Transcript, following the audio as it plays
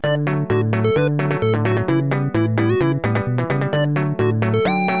Hello,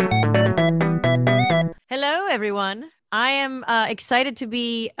 everyone. I am excited to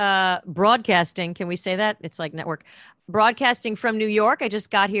be broadcasting. Can we say that? It's like network. Broadcasting from New York. I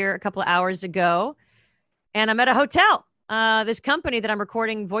just got here a couple of hours ago, and I'm at a hotel. This company that I'm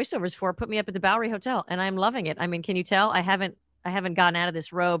recording voiceovers for put me up at the Bowery Hotel, and I'm loving it. I mean, can you tell? I haven't gotten out of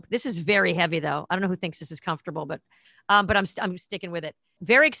this robe. This is very heavy, though. I don't know who thinks this is comfortable, but I'm sticking with it.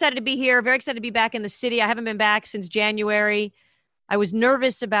 Very excited to be here. Very excited to be back in the city. I haven't been back since January. I was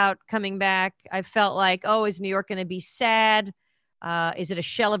nervous about coming back. I felt like, oh, is New York going to be sad? Is it a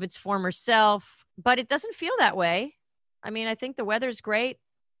shell of its former self? But it doesn't feel that way. I mean, I think the weather's great.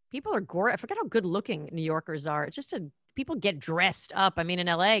 People are gorgeous. I forget how good looking New Yorkers are. It's just people get dressed up. I mean, in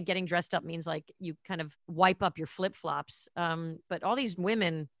LA, getting dressed up means like you kind of wipe up your flip flops. But all these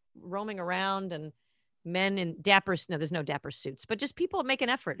women roaming around and men in dapper, no, there's no dapper suits, but just people make an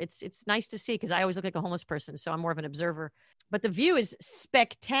effort. It's nice to see because I always look like a homeless person. So I'm more of an observer. But the view is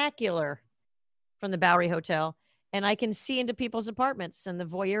spectacular from the Bowery Hotel. And I can see into people's apartments, and the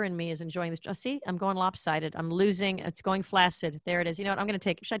voyeur in me is enjoying this. See, I'm going lopsided. I'm losing. It's going flaccid. There it is. You know what? I'm going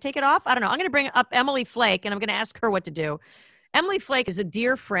to should I take it off? I don't know. I'm going to bring up Emily Flake, and I'm going to ask her what to do. Emily Flake is a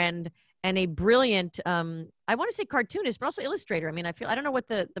dear friend and a brilliant, I want to say cartoonist, but also illustrator. I mean, I don't know what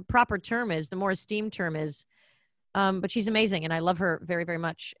the proper term is, the more esteemed term is. But she's amazing, and I love her very, very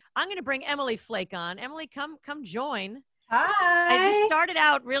much. I'm going to bring Emily Flake on. Emily, come join. Hi. This started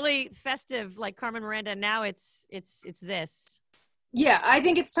out really festive, like Carmen Miranda, and now it's this. Yeah, I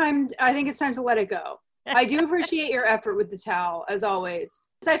think it's time to let it go. I do appreciate your effort with the towel, as always.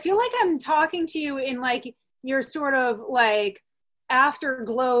 So I feel like I'm talking to you in like your sort of like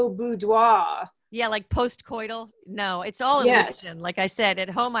afterglow boudoir. Yeah, like post-coital. No, it's all illusion. Yes. Like I said, at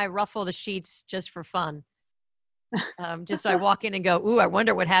home I ruffle the sheets just for fun. Just so I walk in and go, ooh, I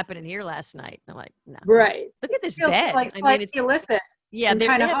wonder what happened in here last night. I'm like, no. Right. Look at this Feels bed. like I mean, it's illicit. yeah, they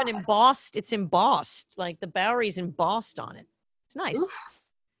kind have of an embossed. It's embossed. Like the Bowery's embossed on it. It's nice. Oof.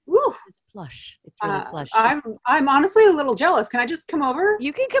 Ooh. It's plush. It's really plush. I'm honestly a little jealous. Can I just come over?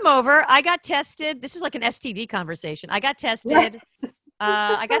 You can come over. I got tested. This is like an STD conversation. I got tested.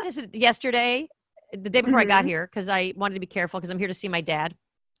 I got tested yesterday, the day before I got here, because I wanted to be careful because I'm here to see my dad,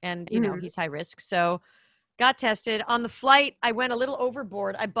 and you know he's high risk. So got tested. On the flight, I went a little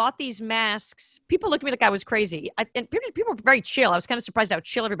overboard. I bought these masks. People looked at me like I was crazy. And people were very chill. I was kind of surprised how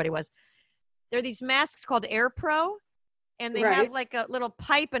chill everybody was. There are these masks called Air Pro, and they have like a little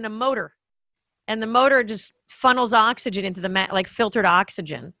pipe and a motor. And the motor just funnels oxygen into the like filtered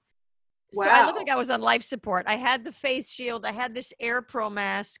oxygen. Wow. So I looked like I was on life support. I had the face shield. I had this Air Pro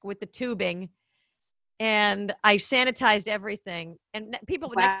mask with the tubing. And I sanitized everything. And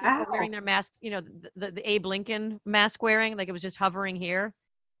people next to me were wearing their masks, you know, the Abe Lincoln mask wearing, like it was just hovering here.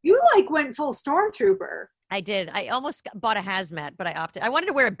 You like went full stormtrooper. I did. I almost bought a hazmat, but I opted. I wanted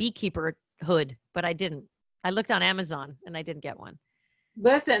to wear a beekeeper hood, but I didn't. I looked on Amazon and I didn't get one.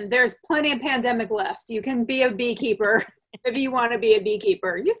 Listen, there's plenty of pandemic left. You can be a beekeeper if you want to be a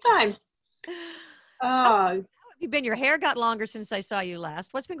beekeeper. You have time. How have you been? Your hair got longer since I saw you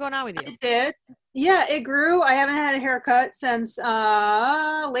last. What's been going on with you? It did. Yeah, it grew. I haven't had a haircut since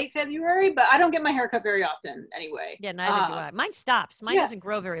late February, but I don't get my hair cut very often anyway. Yeah, neither do I. Mine stops. Mine doesn't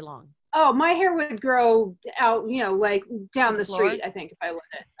grow very long. Oh, my hair would grow out, you know, like down the street, I think, if I let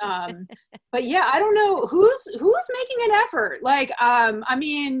it. But yeah, I don't know who's making an effort. Like, I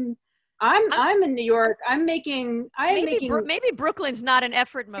mean, I'm in New York. Maybe Brooklyn's not in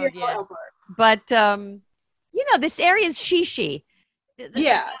effort mode yet. But you know, this area is shishi.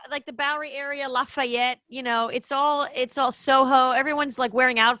 Like the Bowery area, Lafayette, you know, it's all Soho. Everyone's like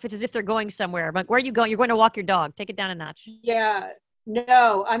wearing outfits as if they're going somewhere. I'm like, where are you going? You're going to walk your dog. Take it down a notch. Yeah.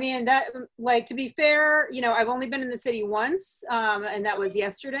 No, I mean that, like, to be fair, you know, I've only been in the city once, and that was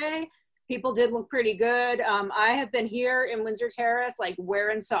yesterday. People did look pretty good. I have been here in Windsor Terrace, like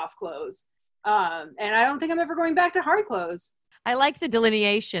wearing soft clothes. And I don't think I'm ever going back to hard clothes. I like the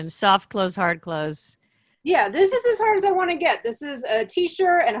delineation, soft clothes, hard clothes. Yeah, this is as hard as I want to get. This is a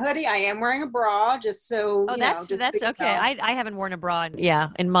t-shirt and a hoodie. I am wearing a bra, just so that's okay. I haven't worn a bra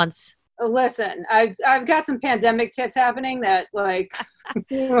in months. Listen, I've got some pandemic tits happening that, like.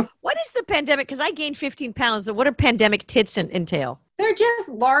 What is the pandemic? Because I gained 15 pounds. So what do pandemic tits entail? They're just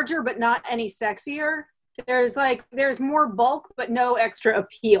larger, but not any sexier. There's more bulk, but no extra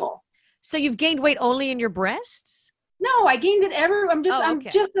appeal. So you've gained weight only in your breasts? No, I gained it everywhere.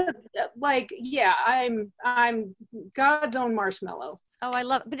 I'm God's own marshmallow. Oh, I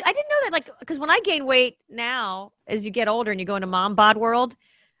love it. But I didn't know that, like, because when I gain weight now, as you get older and you go into mom bod world,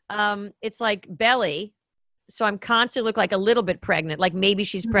 it's like belly, So I'm constantly look like a little bit pregnant, like maybe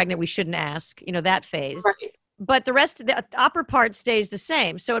she's pregnant. We shouldn't ask, that phase. Right. But the rest of the upper part stays the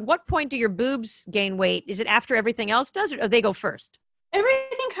same. So at what point do your boobs gain weight? Is it after everything else does, or they go first?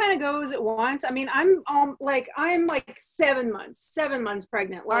 Everything kind of goes at once. I mean, I'm like 7 months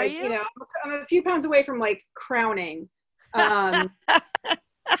pregnant. Are Like, you? I'm a few pounds away from like crowning.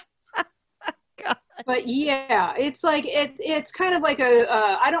 But yeah, it's like it's kind of like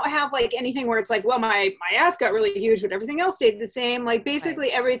I don't have like anything where it's like, well, my ass got really huge, but everything else stayed the same. Like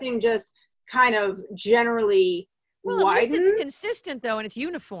basically everything just kind of generally Well, at least widened. it's consistent though, and it's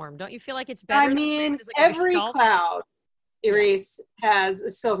uniform. Don't you feel like it's better? I mean, It's like a every gestalt? cloud, Iris, has a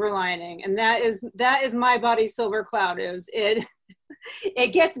silver lining, and that is my body's silver cloud. Is it? It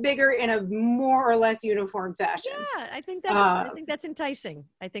gets bigger in a more or less uniform fashion. Yeah, I think that's enticing.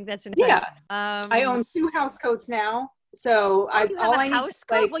 I think that's enticing. Yeah, I own 2 house coats now, so you have all a I need house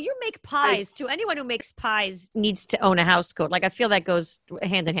coat. like, Well, you make pies too. Anyone who makes pies needs to own a house coat. Like I feel that goes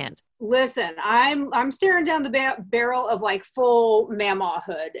hand in hand. listen, I'm staring down the barrel of like full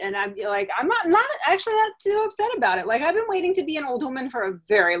mamahood, and I'm like, I'm not actually not too upset about it. Like I've been waiting to be an old woman for a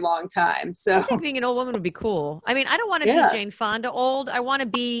very long time. So I think being an old woman would be cool. I mean, I don't want to Yeah. be Jane Fonda old. I want to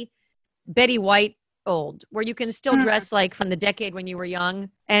be Betty White old, where you can still dress like from the decade when you were young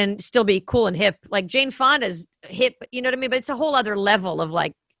and still be cool and hip. Like Jane Fonda's hip, you know what I mean? But it's a whole other level of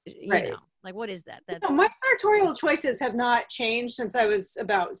like, Right. like what is that? That's No, my sartorial choices have not changed since I was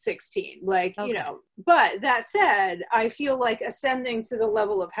about 16. Like, Okay. but that said, I feel like ascending to the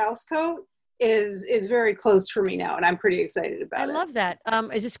level of housecoat is very close for me now, and I'm pretty excited about I it. love that.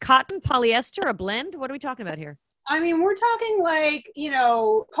 Is this cotton, polyester, a blend? What are we talking about here? I mean, we're talking like,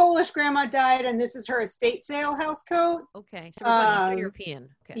 Polish grandma died and this is her estate sale housecoat. Okay, so we're going Eastern European.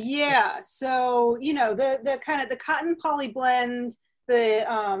 Okay. Yeah. So, the kind of the cotton poly blend, the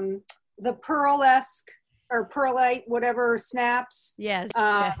pearlesque or perlite, whatever snaps. Yes.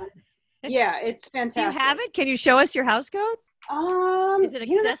 Yeah, it's fantastic. Do you have it? Can you show us your house coat? Is it That's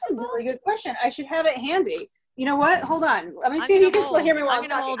a accessible? really good question. I should have it handy. You know what? Hold on. Let me I'm see if you gonna can still hear me while I'm I'm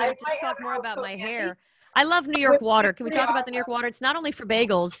gonna talking. hold I it. Just might have talk a more house about coat my handy. hair. I love New York water. Can we talk about the New York water? It's not only for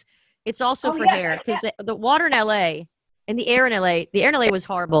bagels, it's also for hair. Because the water in LA and the air in LA was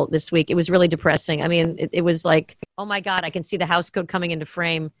horrible this week. It was really depressing. I mean, it was like, oh my God, I can see the house coat coming into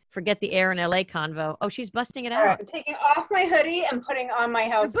frame. Forget the air in LA convo. Oh, she's busting it All right, out. I'm taking off my hoodie and putting on my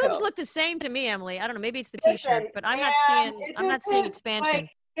Your house boobs coat. look the same to me, Emily. I don't know. Maybe it's the Listen, t-shirt, but I'm man, not seeing expansion. Like,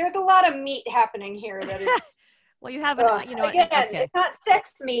 there's a lot of meat happening here that is Well, you have again, okay. it's not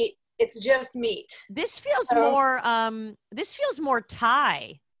sex meat, it's just meat. This feels So- more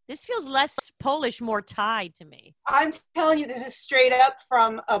Thai. This feels less Polish, more Thai to me. I'm telling you, this is straight up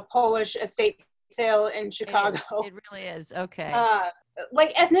from a Polish estate sale in Chicago. It really is. Okay.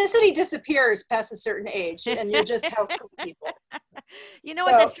 Like ethnicity disappears past a certain age, and you're just household people. You know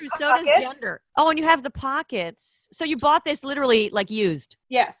what? That's true. So does pockets. gender. Oh, and you have the pockets. So you bought this literally like used.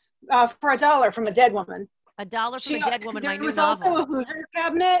 Yes, for $1 from a dead woman. $1 from a dead woman. My There new was novel. also a Hoosier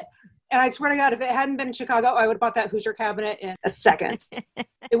cabinet, and I swear to God, if it hadn't been in Chicago, I would have bought that Hoosier cabinet in a second.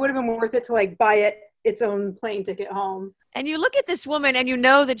 It would have been worth it to like buy it its own plane ticket home. And you look at this woman, and you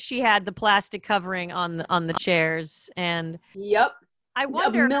know that she had the plastic covering on the chairs. And Yep, I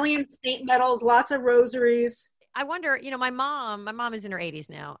wonder. a million saint medals, lots of rosaries. I wonder, my mom is in her 80s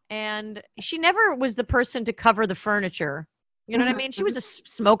now, and she never was the person to cover the furniture. You know what I mean? She was a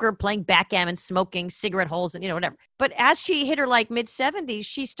smoker, playing backgammon, smoking cigarette holes, and whatever. But as she hit her like mid 70s,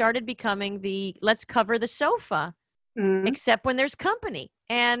 she started becoming the let's cover the sofa, except when there's company.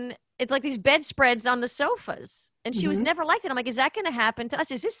 And it's like these bedspreads on the sofas. And she was never like that. I'm like, is that going to happen to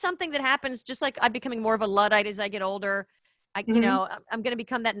us? Is this something that happens just like I'm becoming more of a Luddite as I get older? I'm going to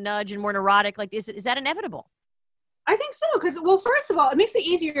become that nudge and more neurotic. Like, is that inevitable? I think so, because, well, first of all, it makes it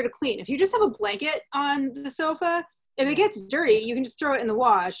easier to clean. If you just have a blanket on the sofa, if it gets dirty, you can just throw it in the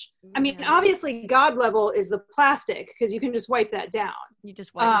wash. I mean, obviously, God level is the plastic, because you can just wipe that down. You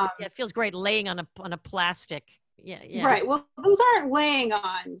just wipe it. It feels great laying on a plastic. Yeah. Right. Well, those aren't laying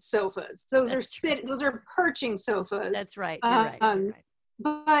on sofas. Those are perching sofas. That's right. You're right. You're right.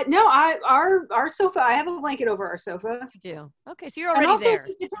 But no, our sofa, I have a blanket over our sofa. You do. Okay, so you're already there.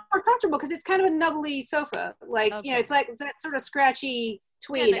 It's more comfortable because it's kind of a nubbly sofa. Like, it's that sort of scratchy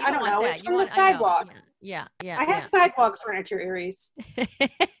tweed. Yeah, I don't know. That. It's from the sidewalk. Yeah. I have sidewalk furniture, Aries.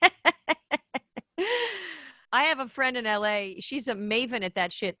 I have a friend in LA. She's a maven at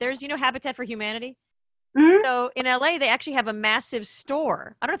that shit. There's, Habitat for Humanity. Mm-hmm. So in LA, they actually have a massive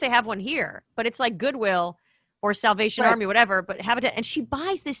store. I don't know if they have one here, but it's like Goodwill or Salvation Army, whatever, but Habitat. And she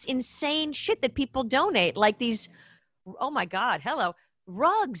buys this insane shit that people donate, like these, oh my God,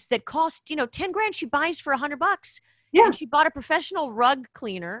 rugs that cost, 10 grand she buys for $100. Yeah. And she bought a professional rug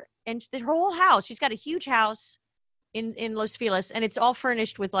cleaner, and her whole house, she's got a huge house in Los Feliz, and it's all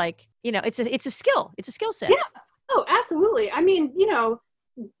furnished with like, it's a skill. It's a skill set. Yeah. Oh, absolutely. I mean,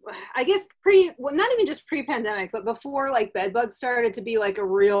 I guess not even just pre-pandemic, but before like bed bugs started to be like a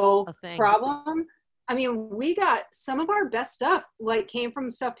real problem. I mean, we got some of our best stuff like came from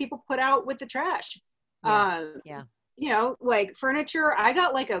stuff people put out with the trash. Like furniture. I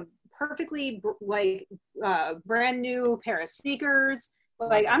got like a perfectly like brand new pair of sneakers.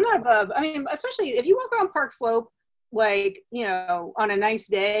 Like I'm not above. I mean, especially if you walk around Park Slope, like on a nice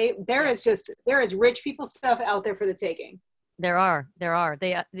day, there is rich people stuff out there for the taking. There are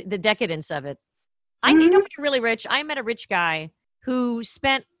the decadence of it. I know when you're really rich. I met a rich guy who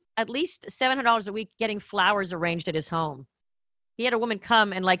spent at least $700 a week getting flowers arranged at his home. He had a woman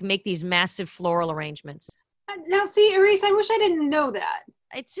come and like make these massive floral arrangements. Now, see, Arise, I wish I didn't know that.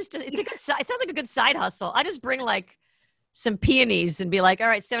 It's just it sounds like a good side hustle. I just bring like some peonies and be like, all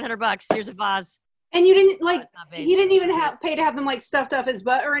right, $700. Here's a vase. And you didn't like, he didn't even pay to have them like stuffed up his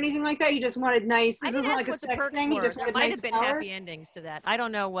butt or anything like that. He just wanted nice. This isn't like a sex thing. He just wanted nice flowers. There might have been happy endings to that. I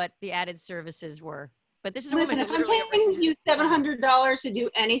don't know what the added services were, but this is listen. If I'm paying you $700 to do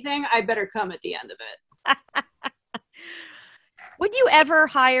anything, I better come at the end of it. Would you ever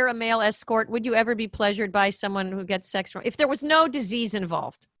hire a male escort? Would you ever be pleasured by someone who gets sex from? If there was no disease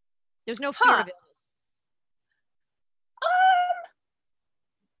involved, there's no fear of illness.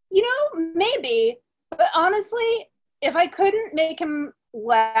 Maybe, but honestly, if I couldn't make him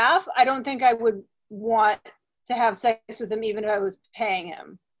laugh, I don't think I would want to have sex with him, even if I was paying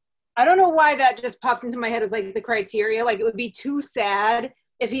him. I don't know why that just popped into my head as like the criteria. Like it would be too sad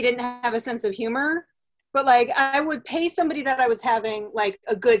if he didn't have a sense of humor, but like I would pay somebody that I was having like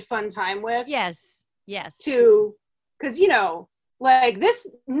a good fun time with. Yes. Because like this,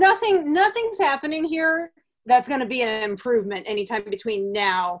 nothing's happening here that's going to be an improvement anytime between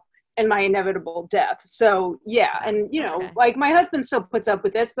now and my inevitable death. So yeah. And like my husband still puts up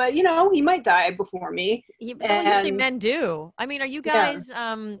with this, but he might die before me. Usually men do. I mean, are you guys,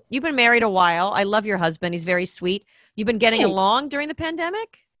 you've been married a while. I love your husband. He's very sweet. You've been getting along during the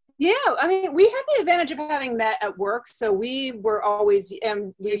pandemic? Yeah. I mean, we have the advantage of having met at work. So we were always,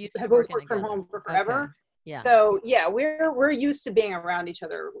 and we have both worked from home for forever. Okay. Yeah. So yeah, we're used to being around each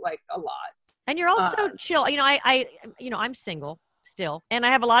other like a lot. And you're also chill. I'm single still, and I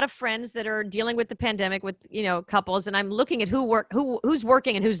have a lot of friends that are dealing with the pandemic with, couples, and I'm looking at who's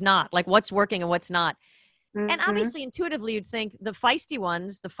working and who's not, like what's working and what's not. Mm-hmm. And obviously intuitively you'd think the feisty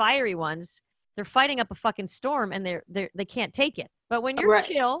ones, the fiery ones, they're fighting up a fucking storm and they can't take it. But when you're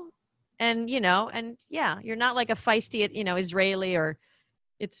chill and, you're not like a feisty, Israeli or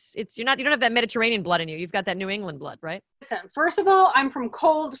you don't have that Mediterranean blood in you. You've got that New England blood, right? Listen, first of all, I'm from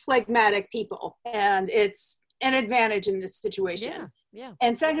cold, phlegmatic people, and it's an advantage in this situation. Yeah.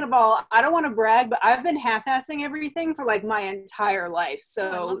 And second of all, I don't want to brag, but I've been half-assing everything for like my entire life.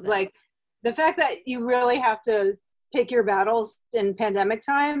 So like the fact that you really have to pick your battles in pandemic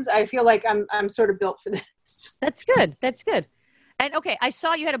times, I feel like I'm sort of built for this. That's good. And okay, I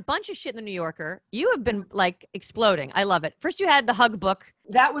saw you had a bunch of shit in the New Yorker. You have been like exploding. I love it. First you had the hug book.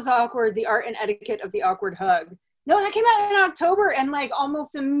 That was awkward. The art and etiquette of the awkward hug. No, that came out in October and like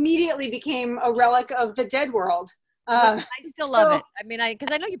almost immediately became a relic of the dead world. I still love it. I mean,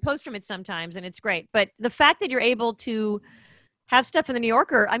 because I know you post from it sometimes and it's great. But the fact that you're able to have stuff in the New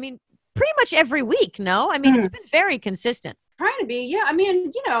Yorker, I mean, pretty much every week, no? I mean, it's been very consistent. Trying to be, yeah. I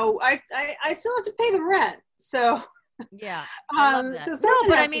mean, I still have to pay the rent, so... Yeah. I love that.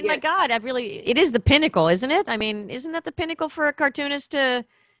 But I mean, my God, it is the pinnacle, isn't it? I mean, isn't that the pinnacle for a cartoonist to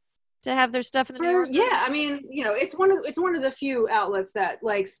have their stuff in the New Yorker? Yeah. I mean, it's one of the few outlets that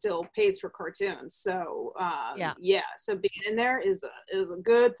like still pays for cartoons. So, yeah. So being in there is a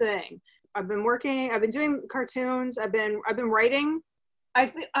good thing. I've been doing cartoons. I've been writing.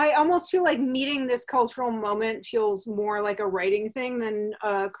 I almost feel like meeting this cultural moment feels more like a writing thing than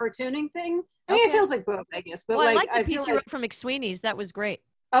a cartooning thing. I mean, it feels like both, I guess. But I like the piece you wrote from McSweeney's. That was great.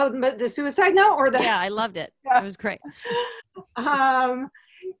 Oh, but the suicide note or the? Yeah, I loved it. It was great.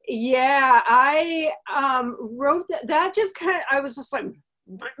 Yeah, I wrote that. Just kind of, I was just like,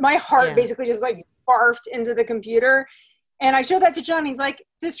 my heart basically just like barfed into the computer. And I showed that to John. He's like,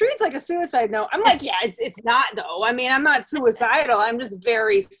 this reads like a suicide note. I'm like, yeah, it's not though. I mean, I'm not suicidal. I'm just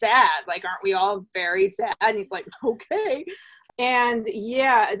very sad. Like, aren't we all very sad? And he's like, okay. And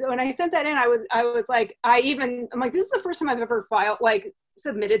yeah, so when I sent that in, I was like, I'm like, this is the first time I've ever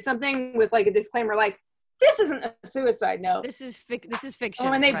submitted something with like a disclaimer, like, this isn't a suicide note. This is fiction.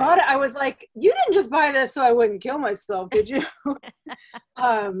 And when they bought it, I was like, you didn't just buy this so I wouldn't kill myself, did you?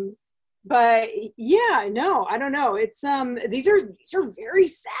 But yeah, no, I don't know. It's these are very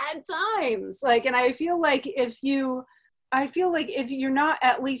sad times. Like, and I feel like if you're not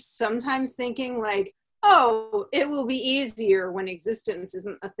at least sometimes thinking like, oh, it will be easier when existence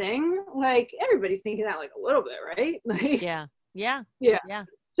isn't a thing. Like, everybody's thinking that like a little bit, right? Like, yeah.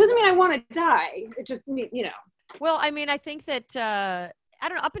 Doesn't mean I want to die. It just mean, Well, I mean, I think that I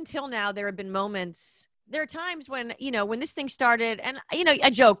don't know. Up until now, there have been moments. There are times when, when this thing started and, I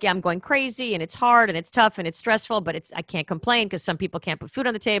joke, I'm going crazy and it's hard and it's tough and it's stressful, but I can't complain because some people can't put food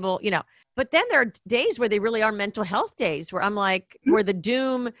on the table, but then there are days where they really are mental health days where I'm like, where the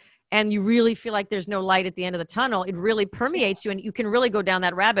doom and you really feel like there's no light at the end of the tunnel. It really permeates you and you can really go down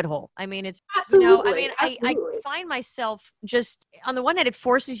that rabbit hole. I mean, it's, absolutely. I find myself just on the one hand, it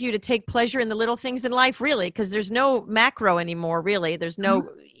forces you to take pleasure in the little things in life, really, because there's no macro anymore, really. There's no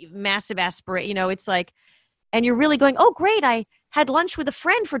massive aspiration, it's like, and you're really going, oh, great. I had lunch with a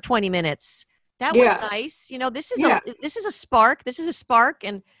friend for 20 minutes. That was nice. This is a spark. This is a spark.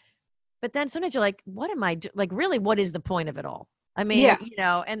 But then sometimes you're like, what am I like, really, what is the point of it all? I mean,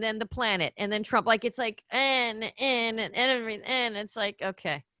 and then the planet and then Trump, like, it's like, and everything. And it's like,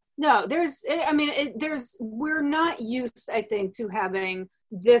 okay. No, we're not used, I think, to having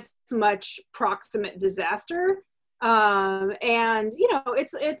this much proximate disaster. And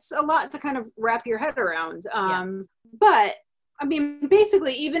it's a lot to kind of wrap your head around. But I mean,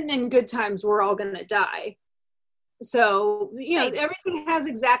 basically, even in good times, we're all going to die. So, everything has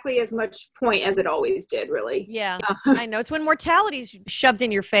exactly as much point as it always did, really. Yeah, I know. It's when mortality's shoved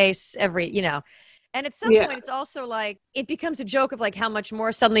in your face and at some point it's also like, it becomes a joke of like how much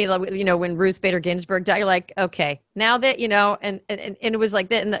more suddenly, when Ruth Bader Ginsburg died, you're like, okay, now that, and it was like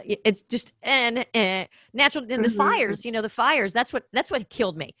that. And it's just, natural. And the fires, that's what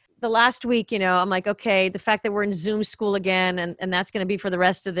killed me. The last week, I'm like, okay, the fact that we're in Zoom school again, and that's going to be for the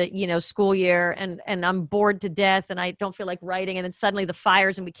rest of the, school year. And I'm bored to death and I don't feel like writing. And then suddenly the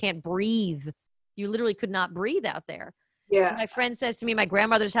fires and we can't breathe. You literally could not breathe out there. Yeah. And my friend says to me, my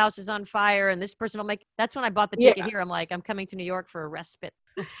grandmother's house is on fire. And this person, I'm like, that's when I bought the ticket here. I'm like, I'm coming to New York for a respite.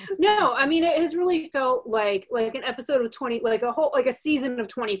 No, I mean, it has really felt like an episode of 20, like a season of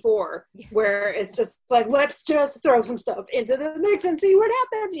 24, where it's just like, let's just throw some stuff into the mix and see what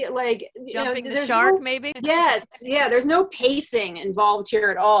happens. Like, jumping the shark, maybe. Yes, yeah. There's no pacing involved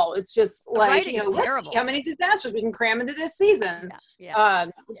here at all. It's just the like, let's see how many disasters we can cram into this season.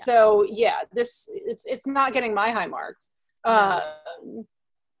 So it's not getting my high marks. But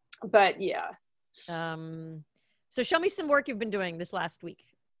yeah. So show me some work you've been doing this last week.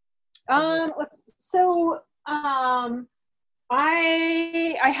 I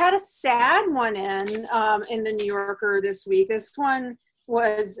had a sad one in the New Yorker this week. This one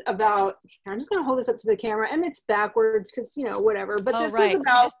was about, I'm just going to hold this up to the camera and it's backwards because, whatever, but this was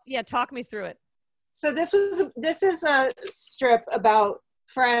about, talk me through it. So this is a strip about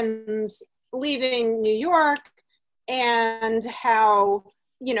friends leaving New York and how,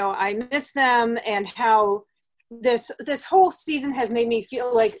 I miss them and how this whole season has made me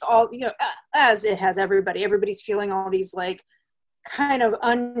feel like all, as it has everybody's feeling all these like kind of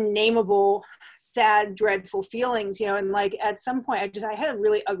unnameable, sad, dreadful feelings, and like at some point I had a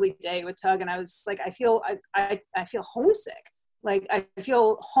really ugly day with Tug and I was like, I feel homesick. Like I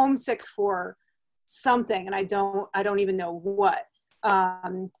feel homesick for something and I don't even know what.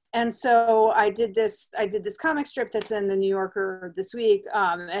 And so I did this comic strip that's in the New Yorker this week.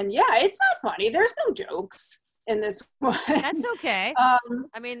 And it's not funny. There's no jokes in this one. That's okay. I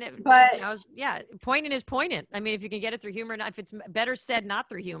mean, but poignant is poignant. I mean, if you can get it through humor, if it's better said not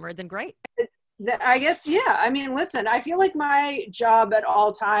through humor, then great. I guess, yeah. I mean, listen, I feel like my job at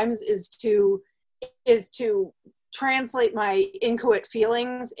all times is to translate my inchoate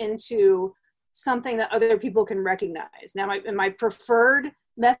feelings into something that other people can recognize. Now, my preferred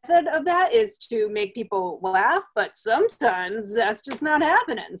method of that is to make people laugh, but sometimes that's just not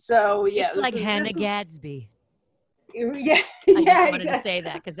happening. So it's like Hannah Gadsby. Yeah, I wanted to say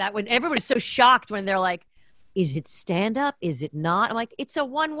that because that when everybody's so shocked when they're like, "Is it stand up? Is it not?" I'm like, "It's a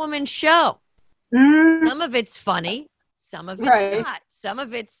one-woman show. Some of it's funny, some of it's not. Some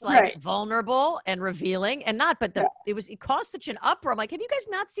of it's like vulnerable and revealing, and not. But it caused such an uproar. I'm like, have you guys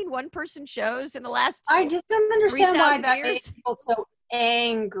not seen one-person shows in the last? I just don't understand why that years? made people so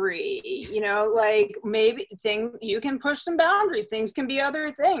angry. Like maybe you can push some boundaries. Things can be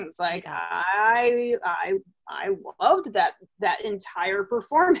other things. Like I loved that entire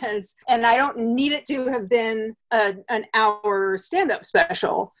performance, and I don't need it to have been an hour stand-up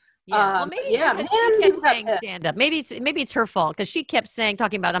special. Yeah. Well, maybe it's yeah, because man, she kept people got saying pissed. stand up. Maybe it's her fault because she kept saying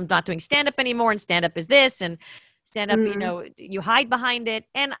talking about I'm not doing stand up anymore and stand up is this and stand up, Mhm. you hide behind it.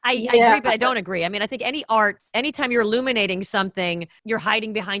 And I Yeah, agree, but I don't agree. I mean, I think any art, anytime you're illuminating something, you're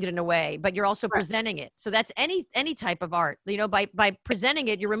hiding behind it in a way, but you're also right. presenting it. So that's any type of art. By presenting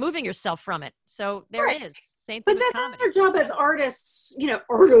it, you're removing yourself from it. So there Right. it is. Same But thing with that's comedy. our job as artists,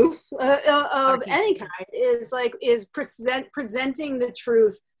 artists of any Artistes. Yeah. kind is presenting the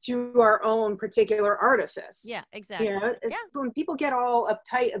truth through our own particular artifice. Yeah, exactly. It's Yeah. when people get all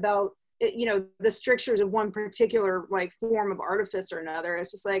uptight about the strictures of one particular like form of artifice or another, it's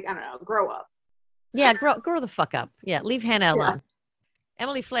just like, I don't know, grow up. Yeah, grow the fuck up. Yeah, leave Hannah Yeah. alone.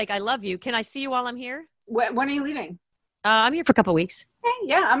 Emily Flake, I love you. Can I see you while I'm here? When are you leaving? I'm here for a couple of weeks. Hey,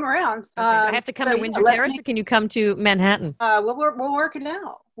 yeah, I'm around. Okay. Do I have to come to Windsor Terrace, or can you come to Manhattan? We'll work it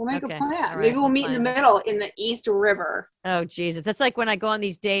out. We'll make Okay. a plan. All right. Maybe we'll We'll meet in the find it. middle in the East River. Oh, Jesus. That's like when I go on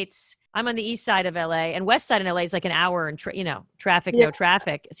these dates. I'm on the east side of LA, and west side in LA is like an hour and, traffic, Yeah. no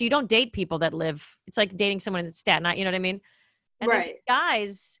traffic. So you don't date people that live, it's like dating someone in Staten Island, you know what I mean? And then Right. these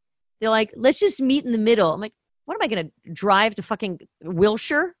guys, they're like, let's just meet in the middle. I'm like, what am I going to drive to fucking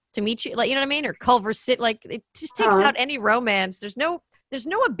Wilshire to meet you? Like, you know what I mean? Or Culver City. Like, it just takes out any romance. There's no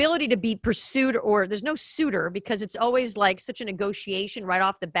ability to be pursued, or there's no suitor, because it's always like such a negotiation right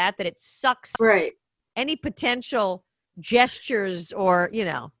off the bat that it sucks Right. any potential gestures or,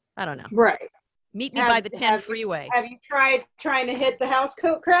 I don't know. Right. Meet me by the 10 freeway. Have you tried trying to hit the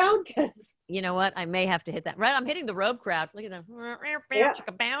housecoat crowd? Because You know what? I may have to hit that. Right, I'm hitting the robe crowd. Look at them. Yeah.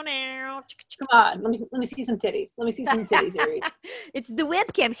 Come on, let me see some titties. Let me see some titties, Aries. It's the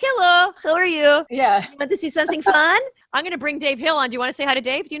webcam. Hello, how are you? Yeah. You want to see something fun? I'm going to bring Dave Hill on. Do you want to say hi to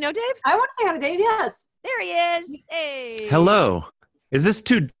Dave? Do you know Dave? I want to say hi to Dave, yes. There he is. Hey. Hello. Is this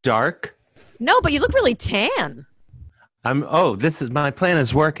too dark? No, but you look really tan. My plan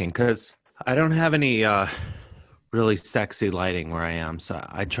is working because I don't have any really sexy lighting where I am. So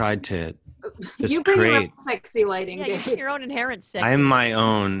I tried to just You bring your create. own sexy lighting, Yeah, you Dave. have your own inherent sex. I'm my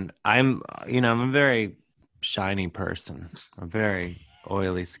own. I'm a very shiny person. A very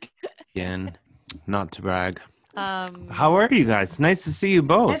oily skin. Not to brag. How are you guys? Nice to see you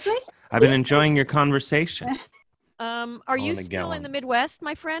both. That's nice. I've been enjoying your conversation. Are you wanna get still in one. the Midwest,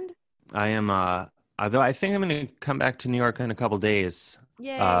 my friend? I am. Although I think I'm going to come back to New York in a couple days.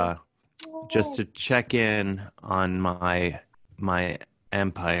 Yay. Just to check in on my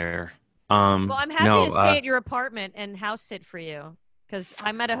empire. Well, I'm happy to stay at your apartment and house sit for you, because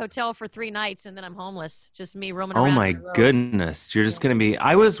I'm at a hotel for 3 nights and then I'm homeless. Just me roaming around. Oh my on the road. goodness, you're just gonna be.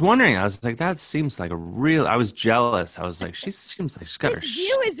 I was wondering. I was like, that seems like a real. I was jealous. I was like, she seems like she's got her This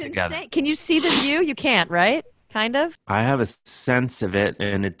view is shit together. insane. Can you see the view? You can't, right? Kind of. I have a sense of it,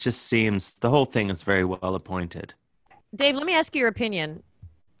 and it just seems the whole thing is very well appointed. Dave, let me ask you your opinion.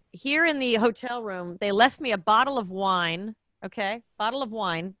 Here in the hotel room, they left me a bottle of wine. Okay, bottle of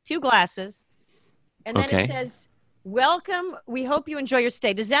wine, 2 glasses, and then Okay. it says, "Welcome. We hope you enjoy your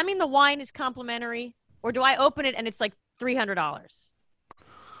stay." Does that mean the wine is complimentary, or do I open it and it's like $300?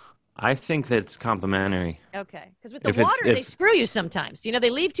 I think that's complimentary. Okay, because with the If it's- water, they if- screw you sometimes. They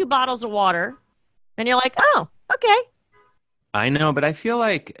leave 2 bottles of water, and you're like, "Oh, okay." I know, but I feel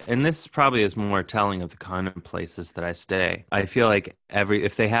like, and this probably is more telling of the kind of places that I stay. I feel like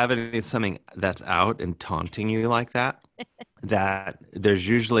if they have something that's out and taunting you like that, that there's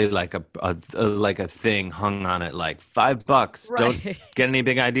usually like a thing hung on it, like $5. Don't Right. get any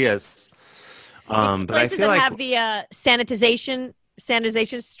big ideas. It's the But I places feel that like, have the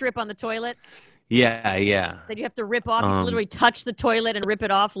sanitization strip on the toilet yeah, that you have to rip off. You have to literally touch the toilet and rip it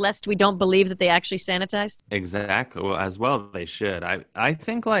off, lest we don't believe that they actually sanitized. exactly. Well, as well they should. I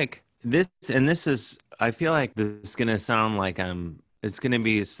think like this, and this is. I feel like this is gonna sound like it's gonna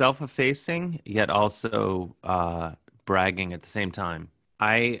be self-effacing, yet also bragging at the same time.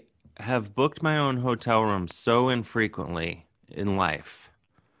 I have booked my own hotel room so infrequently in life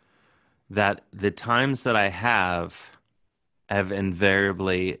that the times that I have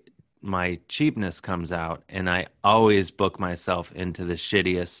invariably my cheapness comes out, and I always book myself into the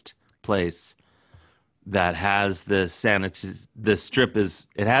shittiest place that has the strip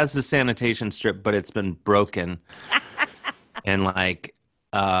it has the sanitation strip, but it's been broken. And like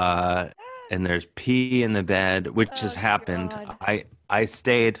and there's pee in the bed, which has happened. God. I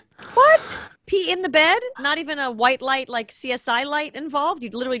stayed. What? Pee in the bed? Not even a white light, like CSI light involved?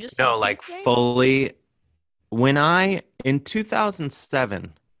 You'd literally just No, saw like pee stain? fully. In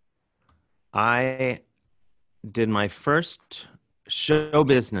 2007, I did my first show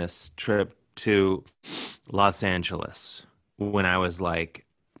business trip to Los Angeles when I was like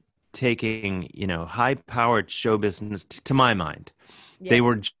taking, high-powered show business to my mind. Yes. They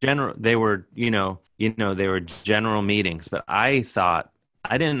were they were general meetings, but I thought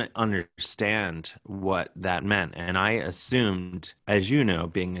I didn't understand what that meant, and I assumed, as you know,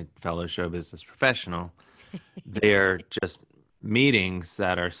 being a fellow show business professional, they're just meetings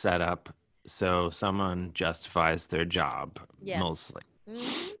that are set up so someone justifies their job, Yes. mostly.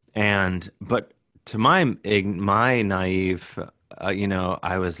 Mhm. But to my naive,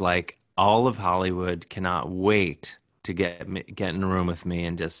 I was like, all of Hollywood cannot wait to get in a room with me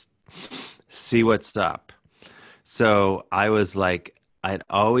and just see what's up. So I was like, I'd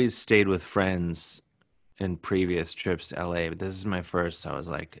always stayed with friends in previous trips to LA, but this is my first. I was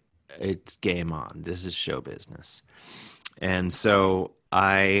like, it's game on. This is show business. And so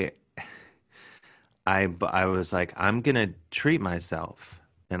I was like, I'm gonna treat myself,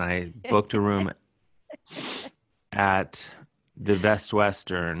 and I booked a room at the Best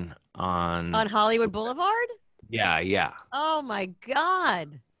Western On on. Hollywood Boulevard? Yeah. Oh my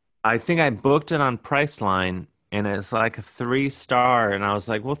God. I think I booked it on Priceline, and it's like a 3-star, and I was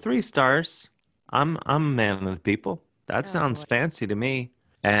like, well, 3 stars. I'm a man of the people. That Oh sounds boy. fancy to me.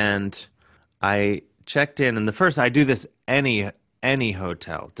 And I checked in, and the first I do this any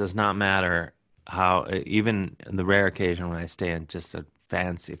hotel, does not matter how, even the rare occasion when I stay in just a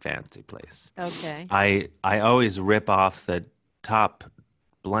fancy place. Okay. I always rip off the top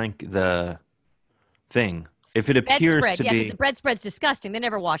the thing. If it appears Bedspread, to yeah, because be the bedspread's disgusting. They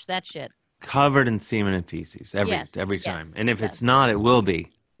never wash that shit. covered in semen and feces Yes, every time. yes, And if it's yes. not, it will be.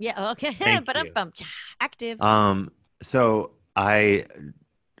 Yeah, okay. Thank But I'm you. active. So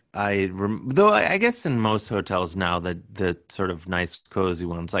though I guess in most hotels now, the sort of nice cozy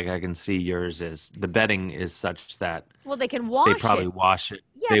ones, like I can see yours is, the bedding is such that Well, they can they wash probably it. wash it.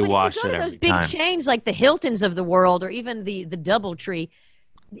 Yeah, They but if wash you go it to those every big time. chains like the Hiltons of the world, or even the DoubleTree,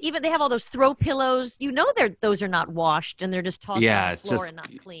 even they have all those throw pillows. You know, those are not washed, and they're just tossed on Yeah, the it's floor just and not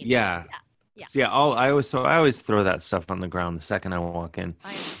clean. yeah. Yeah. Yeah, I always throw that stuff on the ground the second I walk in. I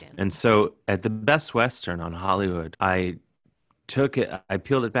understand. And so at the Best Western on Hollywood, I took it, I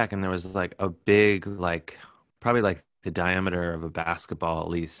peeled it back, and there was like a big, like probably like the diameter of a basketball at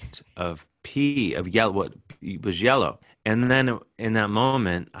least, of pee, of yellow, what was yellow. And then in that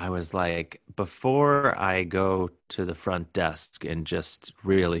moment, I was like, before I go to the front desk and just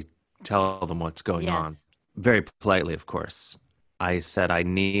really tell them what's going on, Yes. very politely, of course, I said, I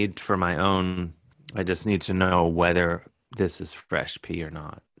just need to know whether this is fresh pee or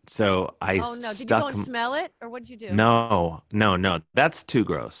not. So I Oh no! Did you go stuck and smell it, or what did you do? No. That's too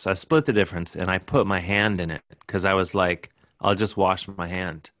gross. I split the difference and I put my hand in it because I was like, I'll just wash my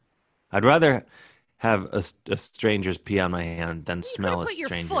hand. I'd rather have a stranger's pee on my hand than You could have smell a put your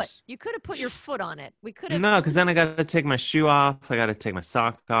foot. stranger's. You could have put your foot on it. We could have. No, because then I got to take my shoe off. I got to take my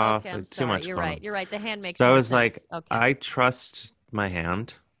sock off. Okay, I'm Too sorry. much You're fun. right. You're right. The hand makes So I more was like, sense. Okay. I trust my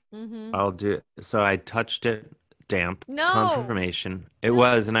hand. Mm-hmm. I'll do it. So I touched it, damp, No. confirmation. It No.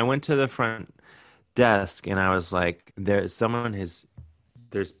 was, and I went to the front desk and I was like, there's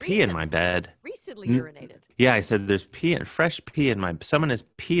pee in my bed. Recently urinated. Yeah, I said there's fresh pee someone has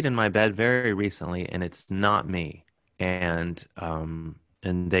peed in my bed very recently, and it's not me. And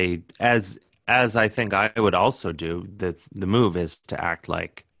they, as I think I would also do, the move is to act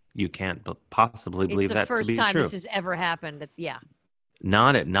like you can't possibly It's believe the that to first be time true. this has ever happened. Yeah.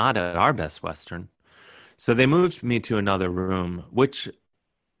 Not at our Best Western. So they moved me to another room, which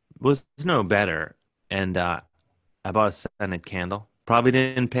was no better. And I bought a scented candle. Probably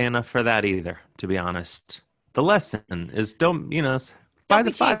didn't pay enough for that either, to be honest. The lesson is buy Don't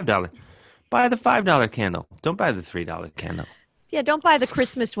the be cheap. $5. Buy the $5 candle. Don't buy the $3 candle. Yeah, don't buy the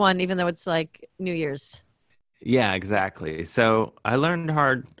Christmas one, even though it's like New Year's. Yeah, exactly. So I learned a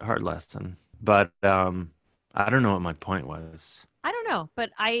hard lesson. But I don't know what my point was. I don't know, but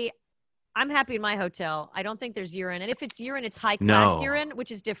I'm happy in my hotel. I don't think there's urine, and if it's urine, it's high class No. urine,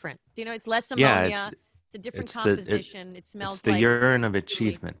 which is different. You know, it's less Yeah, ammonia. It's a different it's composition. It smells It's the like urine of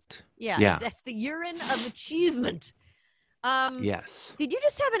achievement. Yeah, that's the urine of achievement. Yes. Did you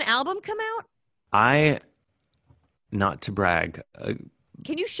just have an album come out? Not to brag,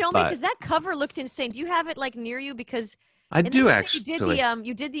 Can you show me? but Because that cover looked insane. Do you have it like near you? Because I and then do you said actually.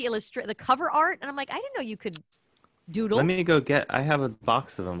 You did the cover art, and I'm like, I didn't know you could doodle. Let me go I have a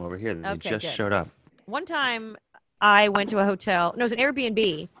box of them over here that Okay, just good. showed up. One time, I went to a hotel. No, it was an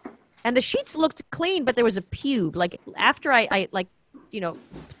Airbnb, and the sheets looked clean, but there was a pube. Like after I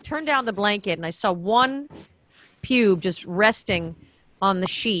turned down the blanket, and I saw one pube just resting on the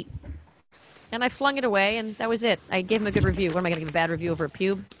sheet, and I flung it away, and that was it. I gave him a good review. What am I going to give a bad review over a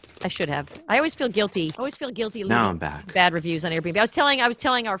pube? I should have. I always feel guilty. Now leaving I'm back. bad reviews on Airbnb. I was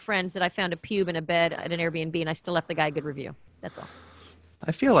telling our friends that I found a pube in a bed at an Airbnb, and I still left the guy a good review. That's all.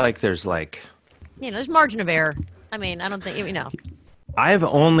 I feel like there's like, There's margin of error. I mean, I don't think, I've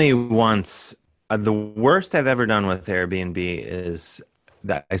only once, the worst I've ever done with Airbnb is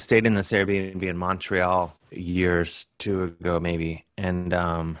that I stayed in this Airbnb in Montreal years, 2 ago maybe, and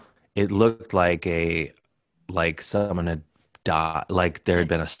it looked like someone had died, like there had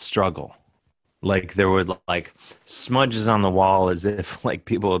been a struggle. Like there were like smudges on the wall as if like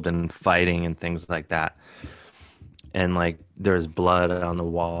people had been fighting and things like that. And like there's blood on the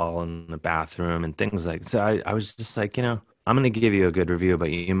wall in the bathroom and things like so. I was just like, I'm going to give you a good review,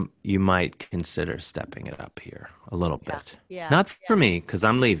 but you might consider stepping it up here a little bit. Yeah. Not for me because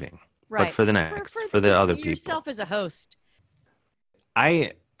I'm leaving, Right. but for the next, for the other people. Yourself as a host.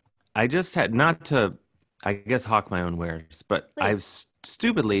 I just had not to, I guess, hawk my own wares, but Please. I've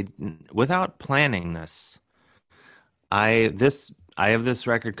stupidly, without planning this, I have this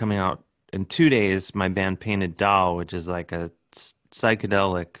record coming out in 2 days. My band Painted Doll, which is like a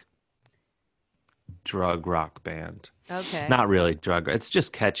psychedelic drug rock band. Okay. Not really drug. It's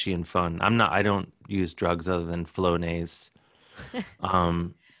just catchy and fun. I don't use drugs other than Flonase. But I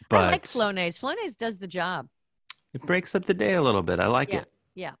like Flonase. Flonase does the job. it breaks up the day a little bit. I like it.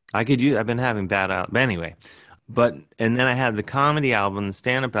 Yeah. I've been having bad out. But anyway, and then I had the comedy album, the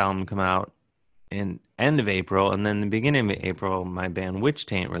stand-up album come out in end of April, and then the beginning of April, my band Witch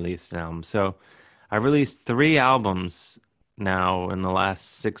Taint released an album. So I've released 3 albums now in the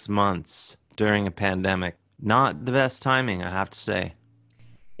last 6 months during a pandemic. Not the best timing, I have to say.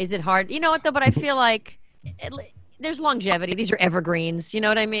 Is it hard? You know what though? But I feel like there's longevity. These are evergreens. You know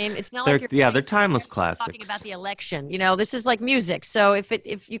what I mean? It's not like they're timeless classics. Talking about the election. This is like music. So if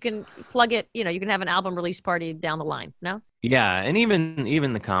you can plug it, you can have an album release party down the line. No. Yeah, and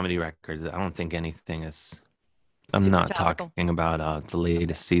even the comedy records. I don't think anything is. I'm Super not topical. talking about the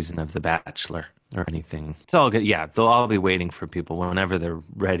latest season of The Bachelor or anything. It's all good. Yeah, they'll all be waiting for people whenever they're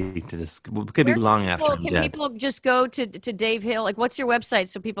ready to just. It could be long after I'm Can dead. people just go to Dave Hill? Like, what's your website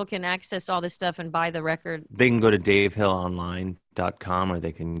so people can access all this stuff and buy the record? They can go to davehillonline.com or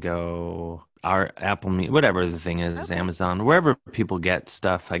they can go our Apple whatever the thing is, Okay. Amazon, wherever people get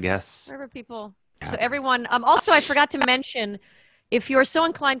stuff, I guess. Wherever people. Yeah. So everyone. Also, I forgot to mention, if you're so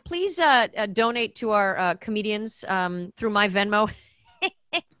inclined, please donate to our comedians through my Venmo.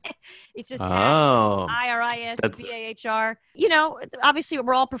 It's just IRISBAHR. Obviously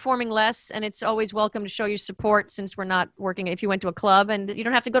we're all performing less, and it's always welcome to show your support since we're not working. If you went to a club, and you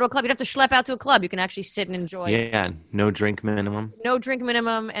don't have to go to a club, you don't have to schlep out to a club. You can actually sit and enjoy. Yeah, no drink minimum. No drink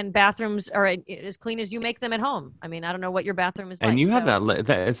minimum, and bathrooms are as clean as you make them at home. I mean, I don't know what your bathroom is like. And you have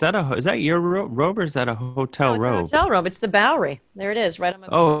is that your robe or is that a hotel robe? It's a hotel robe. It's the Bowery. There it is, right on my.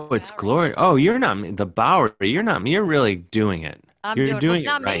 Oh, it's glorious. Oh, you're not the Bowery. You're really doing it. You're doing it's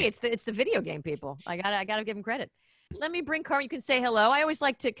not it right. me. It's the video game people. I gotta give them credit. Let me bring Carmen. You can say hello. I always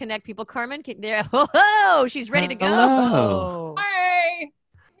like to connect people. Carmen, there. Oh, she's ready to go. Hello. Hi.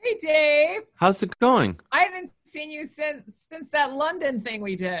 Hey, Dave. How's it going? I haven't seen you since that London thing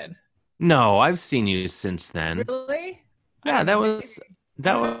we did. No, I've seen you since then. Really? Yeah, that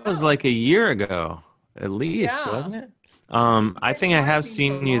was like a year ago, at least, Yeah. wasn't it? I think I have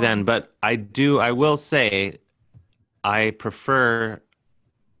seen you then, but I will say I prefer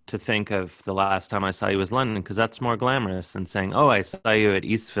to think of the last time I saw you was London because that's more glamorous than saying, "Oh, I saw you at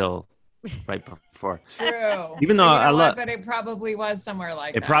Eastville right before." True. Even though I love, but it probably was somewhere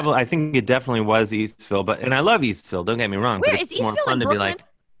like it. that. Probably, I think it definitely was Eastville, and I love Eastville. Don't get me wrong. Where but is it's more Eastville fun in to be like, Brooklyn?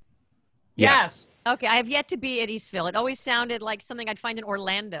 Yes. Okay, I have yet to be at Eastville. It always sounded like something I'd find in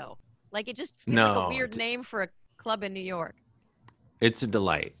Orlando. Like it just feels like No, a weird name for a club in New York. it's a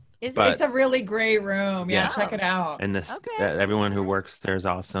delight. Is But- it? It's a really great room. Yeah, Yeah. check it out. And this Okay. everyone who works there is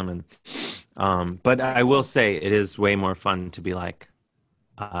awesome, and but I will say it is way more fun to be like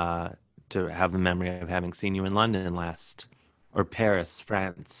to have the memory of having seen you in London last or Paris,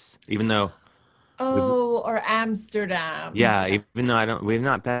 France, even though or Amsterdam. even though we've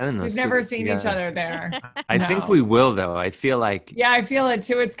not been in those We've never cities seen each together. other there. I No. think we will though. I feel like Yeah, I feel it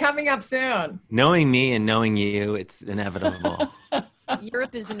too. It's coming up soon. knowing me and knowing you, it's inevitable.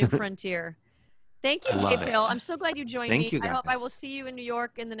 Europe is the new frontier. Thank you, I love Dave it. Hill. I'm so glad you joined Thank me. you, I hope I guys. will see you in New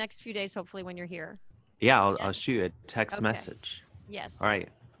York in the next few days, hopefully when you're here. Yeah, I'll shoot you a text Okay. message. Yes. All right.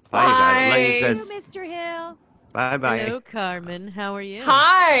 Bye, you guys. Love you Bye. guys. Hello, Mr. Hill. Bye bye. Hello, Carmen. How are you?